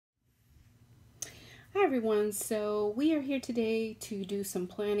Hi everyone, so we are here today to do some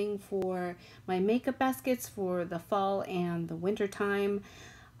planning for my makeup baskets for the fall and the winter time.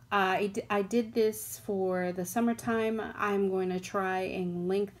 I did this for the summertime. I'm going to try and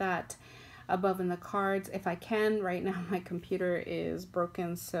link that above in the cards if I can. Right now my computer is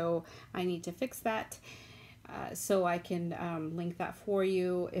broken, so I need to fix that so I can link that for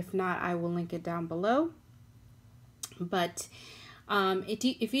you. If not, I will link it down below. But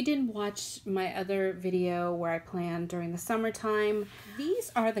if you didn't watch my other video where I planned during the summertime,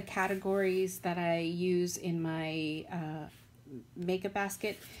 these are the categories that I use in my makeup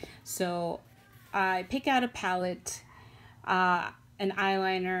basket. So I pick out a palette, an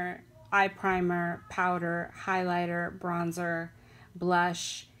eyeliner, eye primer, powder, highlighter, bronzer,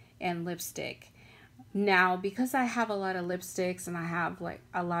 blush, and lipstick. Now, because I have a lot of lipsticks and I have like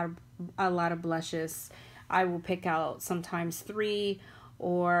a lot of blushes, I will pick out sometimes 3,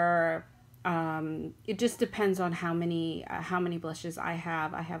 or it just depends on how many blushes I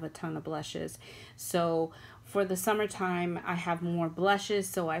have. I have a ton of blushes. So for the summertime, I have more blushes,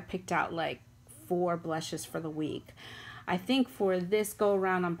 so I picked out like 4 blushes for the week. I think for this go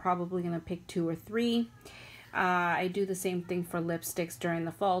around, I'm probably going to pick 2 or 3. I do the same thing for lipsticks during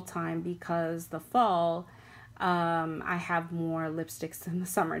the fall time because the fall, I have more lipsticks than the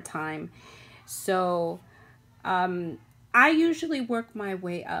summertime. So I usually work my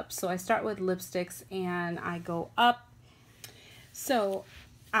way up. So I start with lipsticks and I go up. So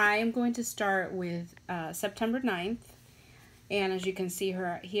I'm going to start with September 9th. And as you can see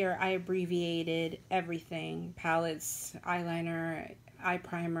here, I abbreviated everything: palettes, eyeliner, eye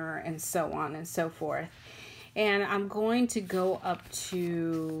primer, and so on and so forth. And I'm going to go up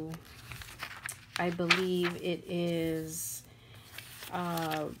to, I believe it is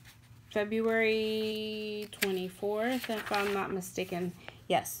February 24th, if I'm not mistaken.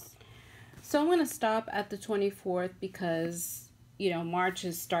 Yes. So I'm going to stop at the 24th because, March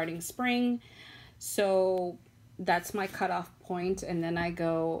is starting spring. So that's my cutoff point. And then I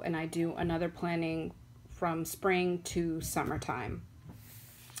go and I do another planning from spring to summertime.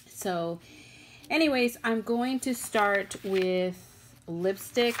 So anyways, I'm going to start with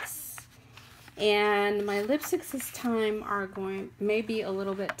lipsticks. And my lipsticks this time are maybe a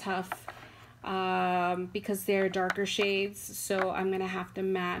little bit tough because they're darker shades. So I'm going to have to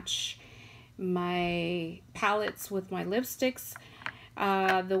match my palettes with my lipsticks.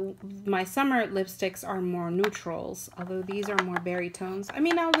 My summer lipsticks are more neutrals, although these are more berry tones. I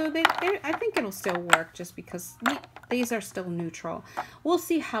mean, although I think it'll still work just because these are still neutral. We'll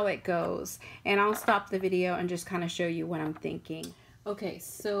see how it goes, and I'll stop the video and just kind of show you what I'm thinking. Okay,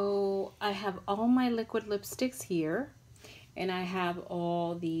 so I have all my liquid lipsticks here, and I have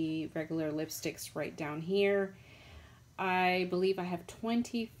all the regular lipsticks right down here. I believe I have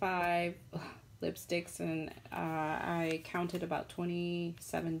 25 lipsticks, and I counted about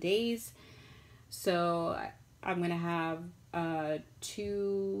 27 days. So I'm going to have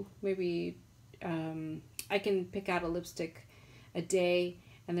 2, maybe I can pick out a lipstick a day,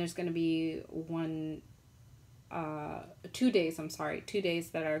 and there's going to be 2 days, 2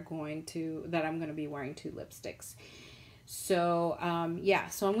 days that I'm going to be wearing 2 lipsticks. So yeah,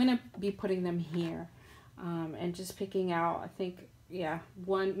 so I'm going to be putting them here and just picking out, I think, yeah,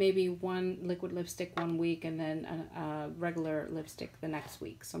 maybe one liquid lipstick one week and then a regular lipstick the next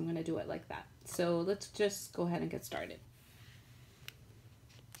week. So I'm going to do it like that. So let's just go ahead and get started.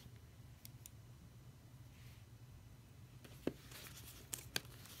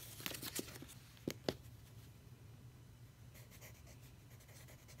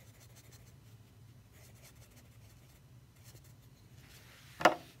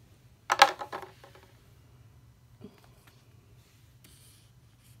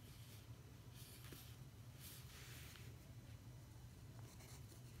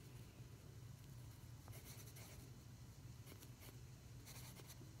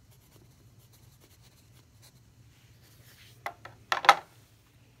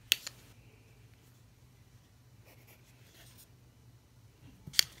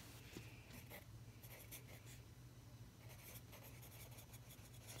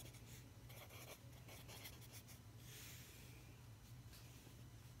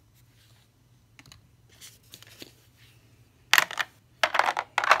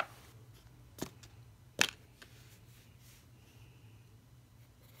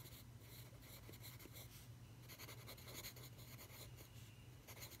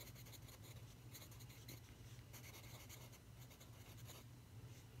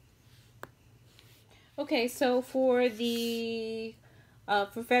 Okay, so for February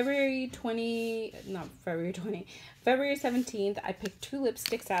 17th, I picked 2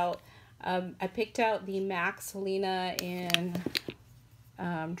 lipsticks out. I picked out the MAC Selena in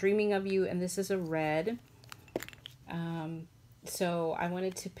Dreaming of You, and this is a red. So I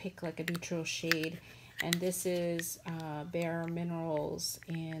wanted to pick like a neutral shade, and this is Bare Minerals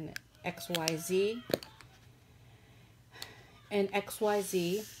in XYZ.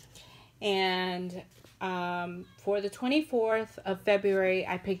 And for the 24th of February,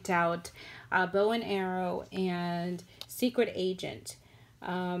 I picked out Bow and Arrow and Secret Agent.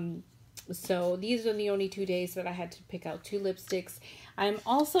 So these are the only 2 days that I had to pick out 2 lipsticks. I'm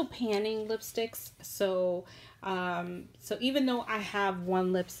also panning lipsticks. So even though I have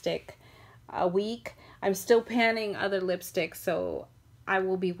 1 lipstick a week, I'm still panning other lipsticks. So I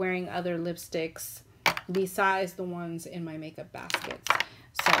will be wearing other lipsticks besides the ones in my makeup baskets.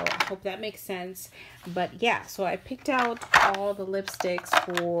 So I hope that makes sense. But yeah, so I picked out all the lipsticks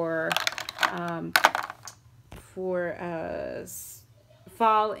for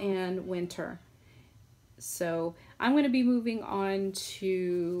fall and winter. So I'm going to be moving on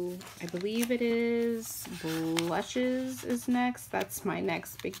to, I believe it is blushes is next. That's my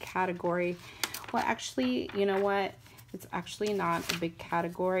next big category. Well, actually, you know what? It's actually not a big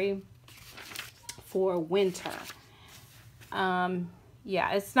category for winter.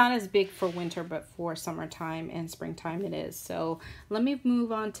 Yeah, it's not as big for winter, but for summertime and springtime it is. So let me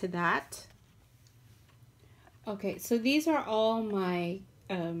move on to that. Okay, so these are all my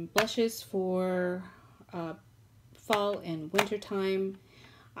blushes for fall and winter time.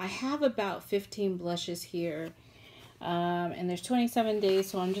 I have about 15 blushes here, and there's 27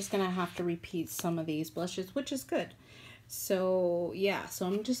 days, so I'm just gonna have to repeat some of these blushes, which is good. So yeah, so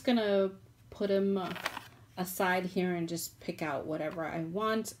I'm just gonna put them aside here and just pick out whatever I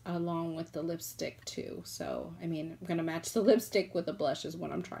want along with the lipstick too. So I mean, I'm gonna match the lipstick with the blush is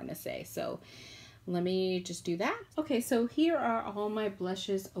what I'm trying to say. So let me just do that. Okay, so here are all my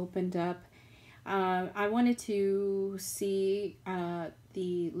blushes opened up. I wanted to see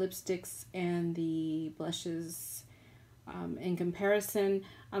the lipsticks and the blushes in comparison.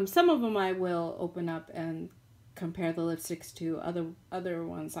 Some of them I will open up and compare the lipsticks to, other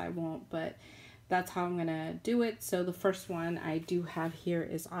ones I won't, but that's how I'm gonna do it. So the first one I do have here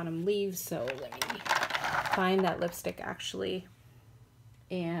is Autumn Leaves. So let me find that lipstick actually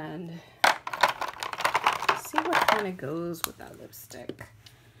and see what kind of goes with that lipstick,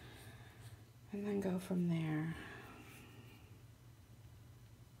 and then go from there.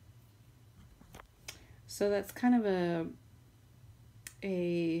 So that's kind of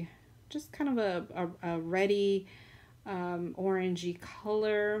a just kind of a reddy orangey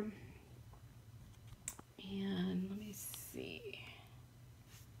color. And let me see.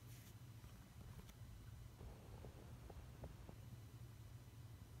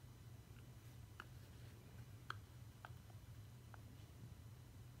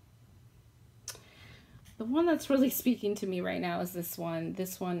 The one that's really speaking to me right now is this one.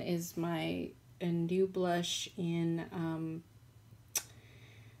 This one is my new blush in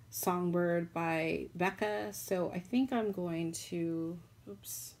Songbird by Becca. So I think I'm going to,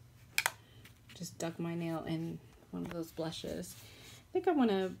 oops, just dug my nail in one of those blushes. I think I want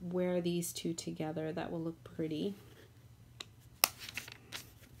to wear these two together. That will look pretty.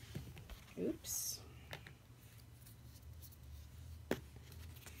 Oops.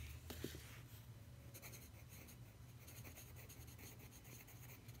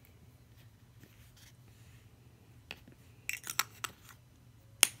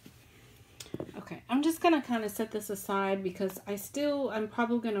 Okay, I'm just gonna kind of set this aside because I'm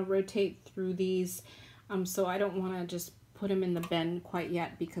probably gonna rotate through these, so I don't want to just put them in the bin quite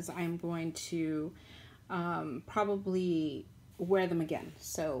yet because I'm going to probably wear them again.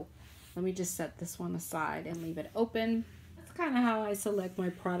 So let me just set this one aside and leave it open. That's kind of how I select my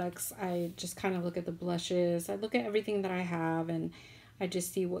products. I just kind of look at the blushes, I look at everything that I have, and I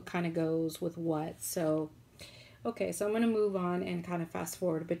just see what kind of goes with what. So okay, so I'm going to move on and kind of fast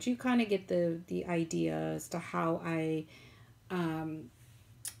forward, but you kind of get the idea as to how I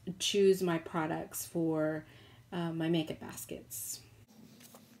choose my products for my makeup baskets.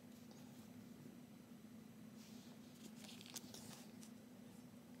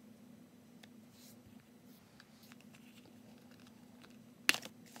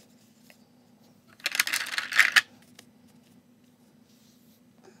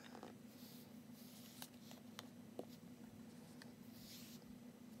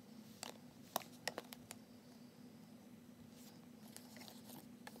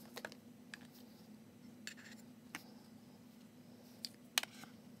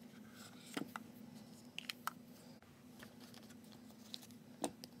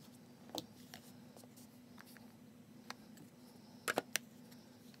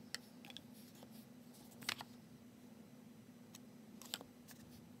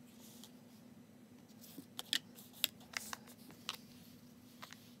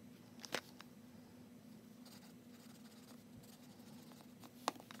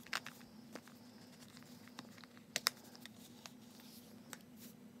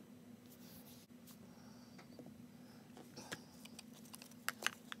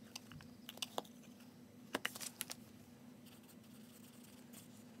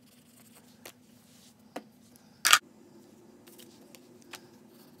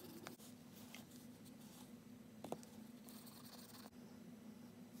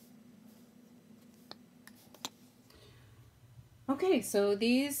 Okay, so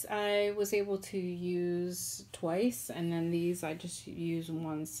these I was able to use twice, and then these I just use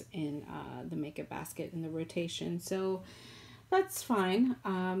once in the makeup basket in the rotation. So that's fine.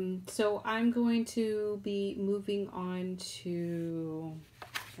 So I'm going to be moving on to,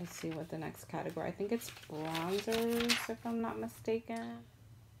 let's see what the next category. I think it's bronzers, if I'm not mistaken.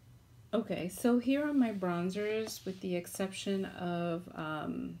 Okay, so here are my bronzers, with the exception of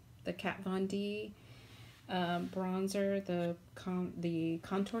the Kat Von D bronzer, the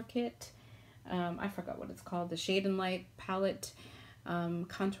contour kit. I forgot what it's called. The Shade and Light palette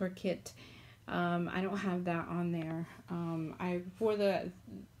contour kit. I don't have that on there. I wore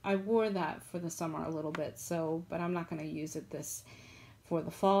that for the summer a little bit, so, but I'm not going to use it for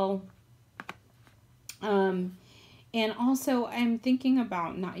the fall. And also I'm thinking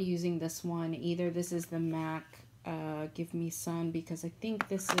about not using this one either. This is the MAC Give Me Sun, because I think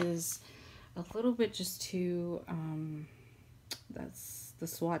this is a little bit just too, that's the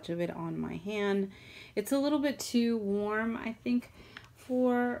swatch of it on my hand. It's a little bit too warm, I think,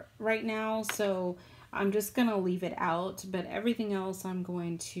 for right now, so I'm just gonna leave it out, but everything else I'm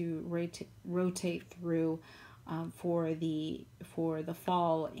going to rotate through for the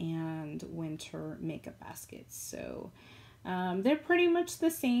fall and winter makeup baskets. So they're pretty much the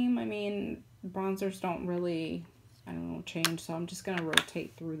same. I mean, bronzers don't really, I don't know, change, so I'm just gonna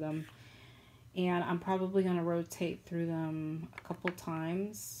rotate through them. And I'm probably going to rotate through them a couple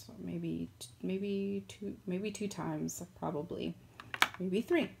times, maybe two times, probably, maybe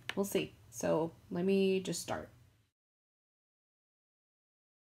 3. We'll see. So let me just start.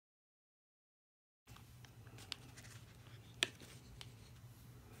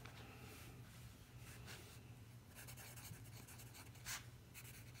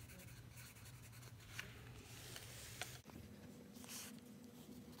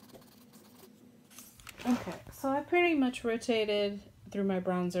 Okay, so I pretty much rotated through my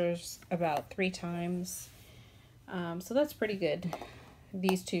bronzers about 3 times. So that's pretty good.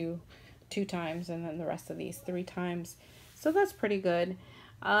 These two times, and then the rest of these 3 times. So that's pretty good.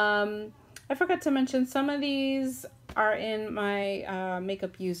 I forgot to mention, some of these are in my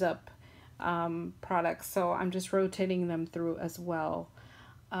Makeup Use Up products, so I'm just rotating them through as well.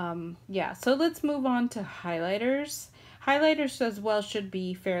 Yeah, so let's move on to highlighters. Highlighters as well should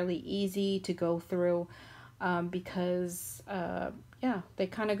be fairly easy to go through because, yeah, they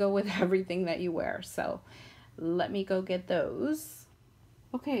kind of go with everything that you wear. So let me go get those.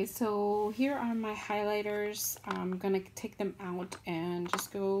 Okay, so here are my highlighters. I'm going to take them out and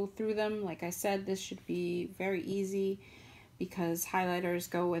just go through them. Like I said, this should be very easy because highlighters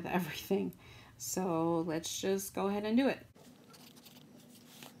go with everything. So let's just go ahead and do it.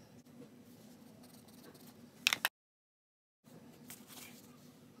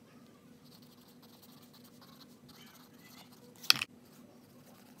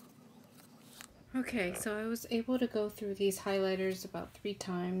 Okay, so I was able to go through these highlighters about 3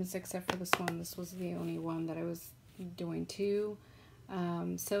 times, except for this one. This was the only one that I was doing 2.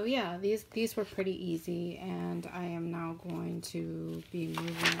 So yeah, these were pretty easy, and I am now going to be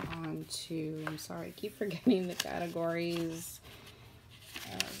moving on to, I'm sorry, I keep forgetting the categories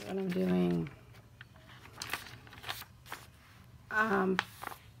of what I'm doing.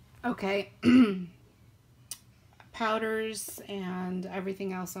 Okay. Powders and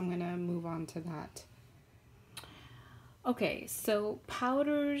everything else, I'm gonna move on to that. Okay, so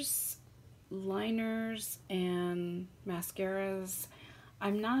powders, liners, and mascaras,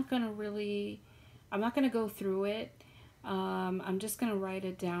 I'm not gonna go through it. I'm just gonna write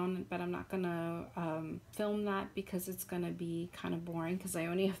it down, but I'm not gonna film that because it's gonna be kind of boring, because I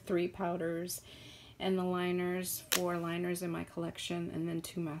only have 3 powders and the liners, 4 liners in my collection, and then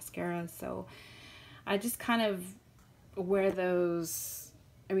 2 mascaras. So I just kind of wear those.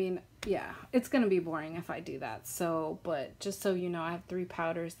 I mean, yeah, it's gonna be boring if I do that. So, but just so you know, I have 3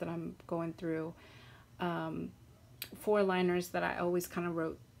 powders that I'm going through, 4 liners that I always kind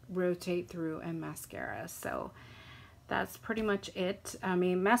of rotate through, and mascara. So that's pretty much it. I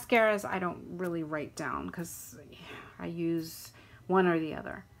mean, mascaras I don't really write down because I use one or the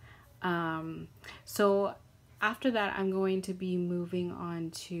other. So after that, I'm going to be moving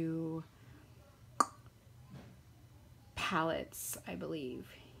on to palettes, I believe.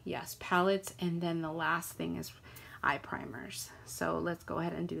 Yes, palettes, and then the last thing is eye primers. So let's go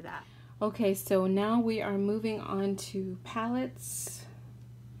ahead and do that. Okay, so now we are moving on to palettes.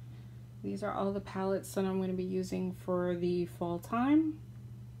 These are all the palettes that I'm going to be using for the fall time.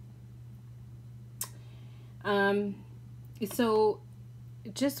 So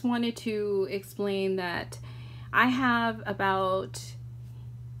just wanted to explain that I have about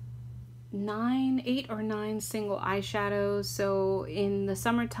 8 or 9 single eyeshadows. So in the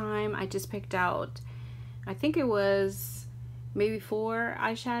summertime, I just picked out, I think it was maybe 4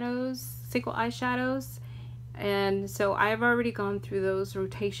 eyeshadows, single eyeshadows. And so I've already gone through those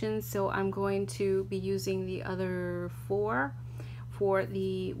rotations, so I'm going to be using the other 4 for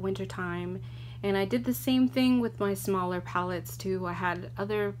the winter time. And I did the same thing with my smaller palettes too.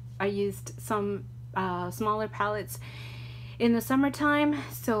 I used some smaller palettes in the summertime,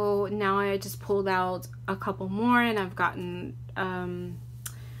 so now I just pulled out a couple more, and I've gotten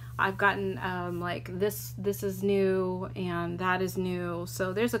like this is new and that is new.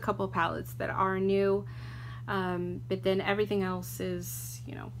 So there's a couple palettes that are new, but then everything else is,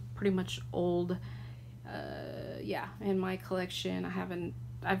 you know, pretty much old. Yeah, in my collection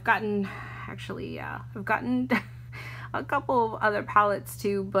I've gotten a couple of other palettes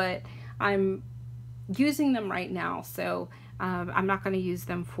too, but I'm using them right now, so I'm not going to use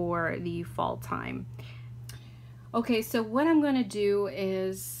them for the fall time. Okay, so what I'm going to do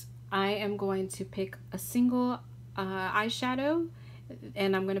is I am going to pick a single eyeshadow,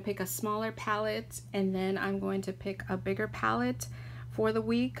 and I'm going to pick a smaller palette, and then I'm going to pick a bigger palette for the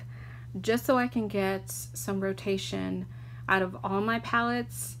week, just so I can get some rotation out of all my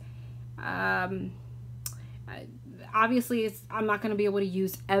palettes. Obviously I'm not going to be able to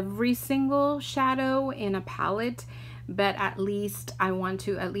use every single shadow in a palette, but at least I want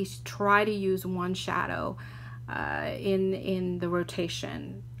to at least try to use one shadow in the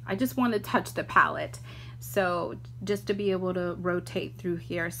rotation. I just want to touch the palette, so just to be able to rotate through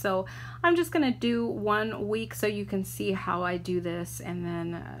here. So I'm just going to do 1 week so you can see how I do this, and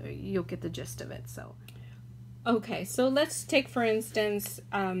then you'll get the gist of it. So okay, so let's take for instance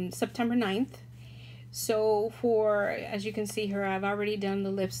September 9th. So for, as you can see here, I've already done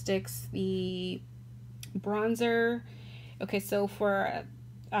the lipsticks, the bronzer. Okay, so for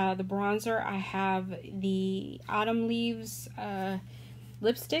the bronzer, I have the Autumn Leaves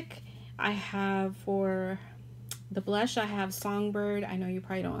lipstick. I have, for the blush, I have Songbird. I know you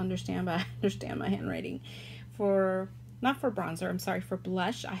probably don't understand, but I understand my handwriting. Not for bronzer, I'm sorry, for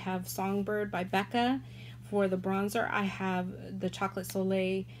blush, I have Songbird by Becca. For the bronzer, I have the Chocolate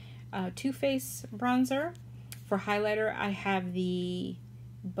Soleil Too Faced bronzer. For highlighter, I have the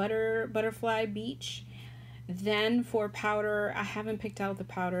Butterfly Beach. Then for powder, I haven't picked out the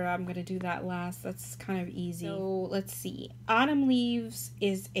powder. I'm going to do that last. That's kind of easy. So let's see. Autumn Leaves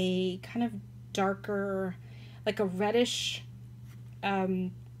is a kind of darker, like a reddish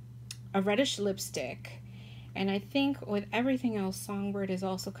lipstick. And I think with everything else, Songbird is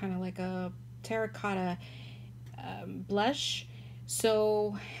also kind of like a terracotta blush.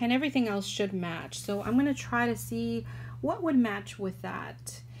 So, and everything else should match. So I'm going to try to see what would match with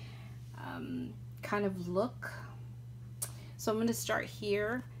that kind of look. So I'm going to start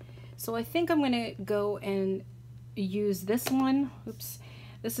here. So I think I'm going to go and use this one. Oops.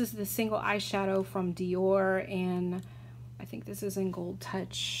 This is the single eyeshadow from Dior, and I think this is in Gold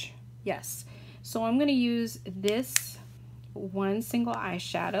Touch. Yes. So I'm going to use this one single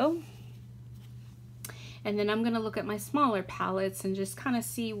eyeshadow. And then I'm going to look at my smaller palettes and just kind of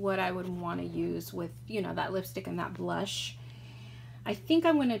see what I would want to use with, you know, that lipstick and that blush. I think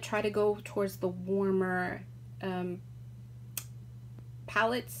I'm going to try to go towards the warmer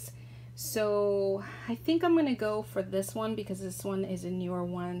palettes. So I think I'm going to go for this one because this one is a newer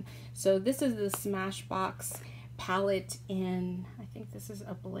one. So this is the Smashbox palette in, I think this is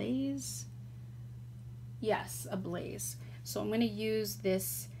Ablaze. Yes, Ablaze. So I'm going to use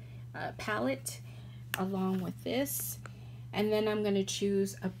this palette along with this, and then I'm going to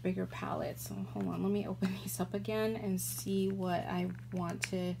choose a bigger palette. So hold on, let me open these up again and see what I want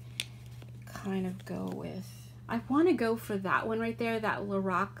to kind of go with. I want to go for that one right there, that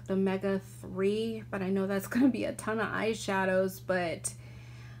Lorac, the Mega 3, but I know that's going to be a ton of eyeshadows, but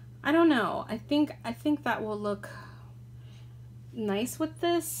I don't know. I think that will look nice with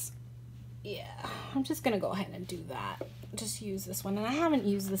this. Yeah, I'm just going to go ahead and do that. Just use this one, and I haven't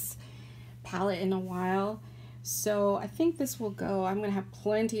used this palette in a while, so I think this will go. I'm gonna have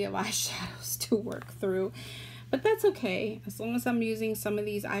plenty of eyeshadows to work through, but that's okay as long as I'm using some of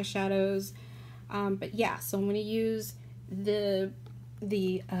these eyeshadows. But yeah, so I'm gonna use the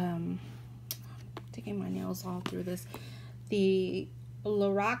taking my nails all through this, the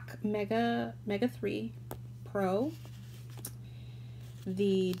Lorac Mega 3 Pro,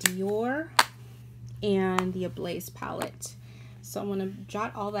 the Dior, and the Ablaze palette. So I'm going to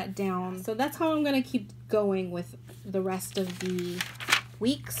jot all that down. So that's how I'm going to keep going with the rest of the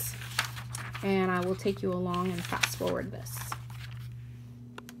weeks. And I will take you along and fast forward this.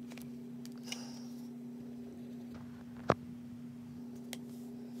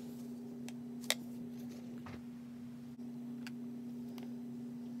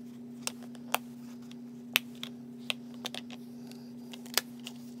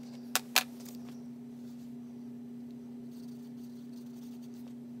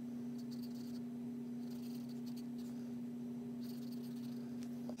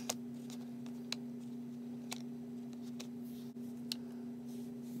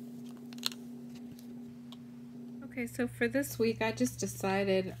 Okay, so for this week, I just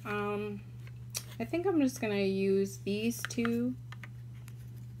decided, I think I'm just gonna use these two,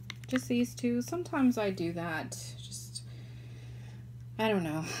 just these two. Sometimes I do that, just, I don't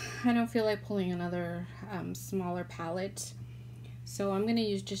know. I don't feel like pulling another smaller palette. So I'm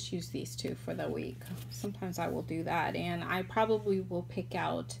gonna just use these two for the week. Sometimes I will do that, and I probably will pick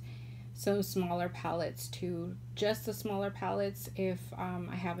out some smaller palettes too, just the smaller palettes if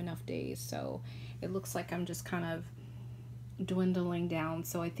I have enough days. So it looks like I'm just kind of dwindling down,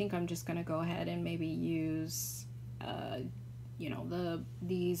 so I think I'm just gonna go ahead and maybe use you know,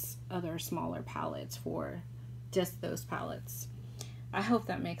 these other smaller palettes for just those palettes. I hope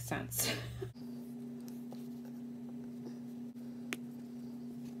that makes sense.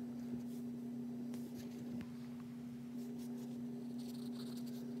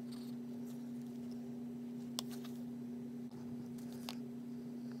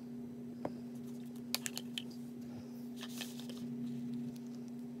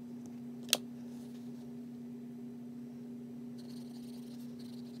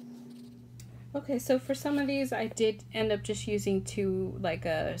 Okay, so for some of these I did end up just using two, like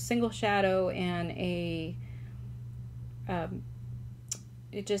a single shadow and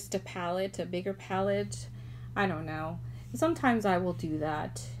just a palette, a bigger palette. I don't know. Sometimes I will do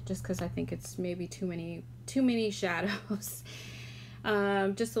that just because I think it's maybe too many shadows.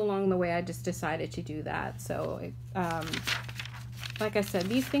 Just along the way I just decided to do that. So like I said,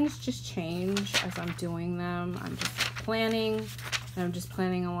 these things just change as I'm doing them. I'm just planning, and I'm just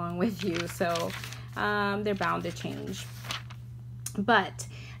planning along with you. So they're bound to change.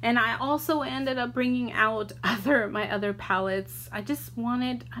 And I also ended up bringing out my other palettes. I just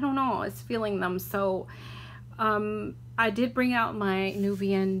wanted, I don't know, I was feeling them. So I did bring out my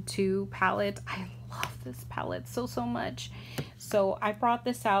Nubian 2 palette. I love this palette so much. So I brought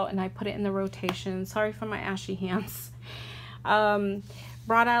this out and I put it in the rotation. Sorry for my ashy hands.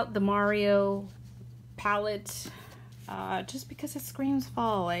 Brought out the Mario palette just because it screams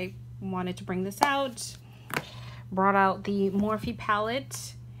fall. I wanted to bring this out. Brought out the Morphe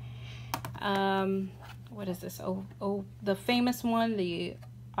palette. What is this? Oh, the famous one, the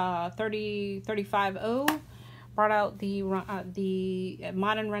 3035O. Brought out the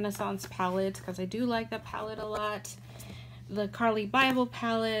Modern Renaissance palette because I do like that palette a lot. The Carli Bybel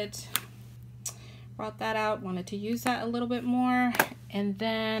palette. Brought that out, wanted to use that a little bit more. And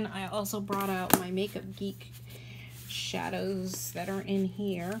then I also brought out my Makeup Geek shadows that are in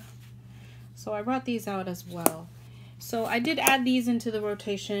here. So I brought these out as well. So I did add these into the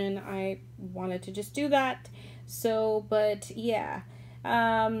rotation. I wanted to just do that. So, but yeah,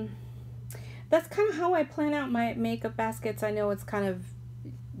 that's kind of how I plan out my makeup baskets. I know it's kind of,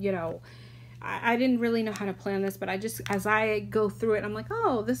 you know, I didn't really know how to plan this, but I just, as I go through it, I'm like,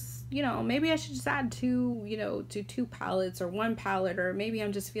 oh, this, you know, maybe I should just add two palettes or one palette, or maybe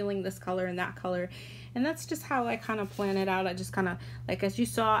I'm just feeling this color and that color. And that's just how I kind of plan it out. I just kind of, like, as you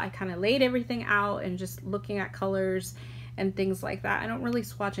saw, I kind of laid everything out and just looking at colors and things like that. I don't really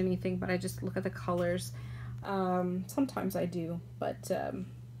swatch anything, but I just look at the colors. Sometimes I do, but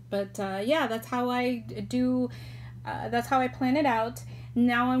yeah, that's how I do, that's how I plan it out.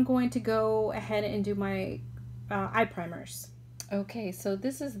 Now I'm going to go ahead and do my eye primers. Okay, so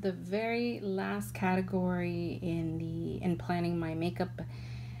this is the very last category in planning my makeup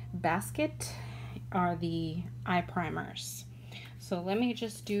basket, are the eye primers. So let me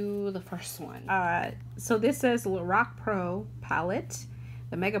just do the first one. So this is Lorac Pro palette,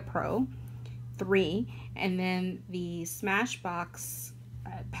 the Mega Pro 3, and then the Smashbox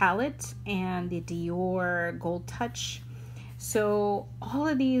palette and the Dior Gold Touch. So all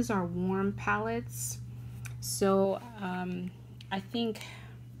of these are warm palettes. So I think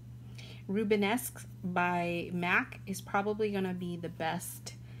Rubenesque by MAC is probably gonna be the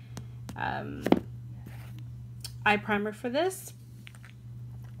best eye primer for this.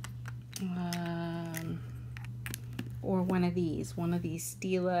 Or one of these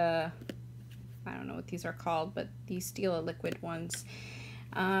Stila, I don't know what these are called, but these Stila liquid ones.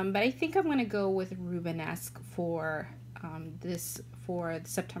 But I think I'm gonna go with Rubenesque for this for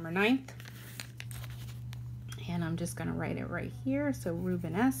September 9th. And I'm just gonna write it right here, so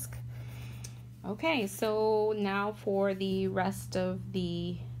Rubenesque. Okay, so now for the rest of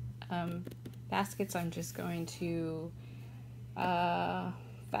the baskets, I'm just going to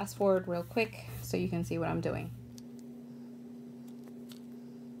fast forward real quick so you can see what I'm doing.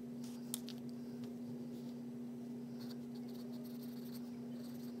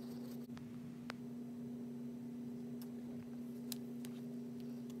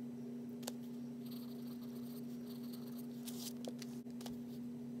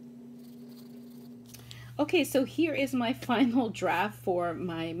 Okay, so here is my final draft for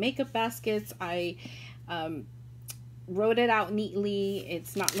my makeup baskets. I wrote it out neatly.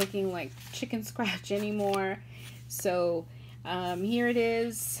 It's not looking like chicken scratch anymore. So here it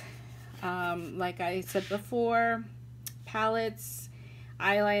is. Like I said before, palettes,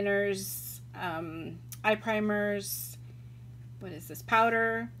 eyeliners, eye primers, what is this,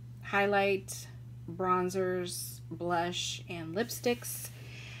 powder, highlight, bronzers, blush, and lipsticks.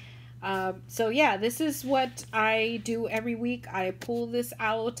 So yeah, this is what I do every week. I pull this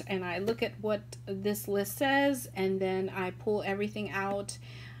out and I look at what this list says, and then I pull everything out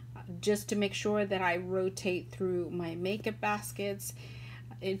just to make sure that I rotate through my makeup baskets.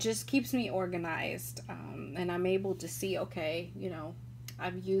 It just keeps me organized, and I'm able to see, okay, you know,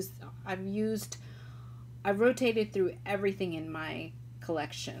 I've rotated through everything in my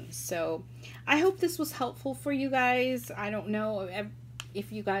collection. So I hope this was helpful for you guys. I don't know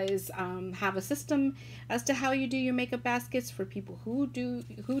if you guys have a system as to how you do your makeup baskets. For people who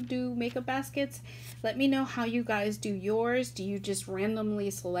do makeup baskets, let me know how you guys do yours. Do you just randomly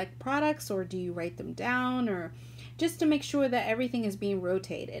select products, or do you write them down, or just to make sure that everything is being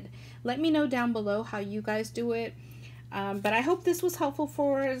rotated? Let me know down below how you guys do it. But I hope this was helpful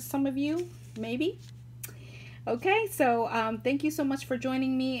for some of you, maybe. Okay, so thank you so much for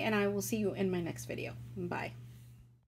joining me, and I will see you in my next video. Bye.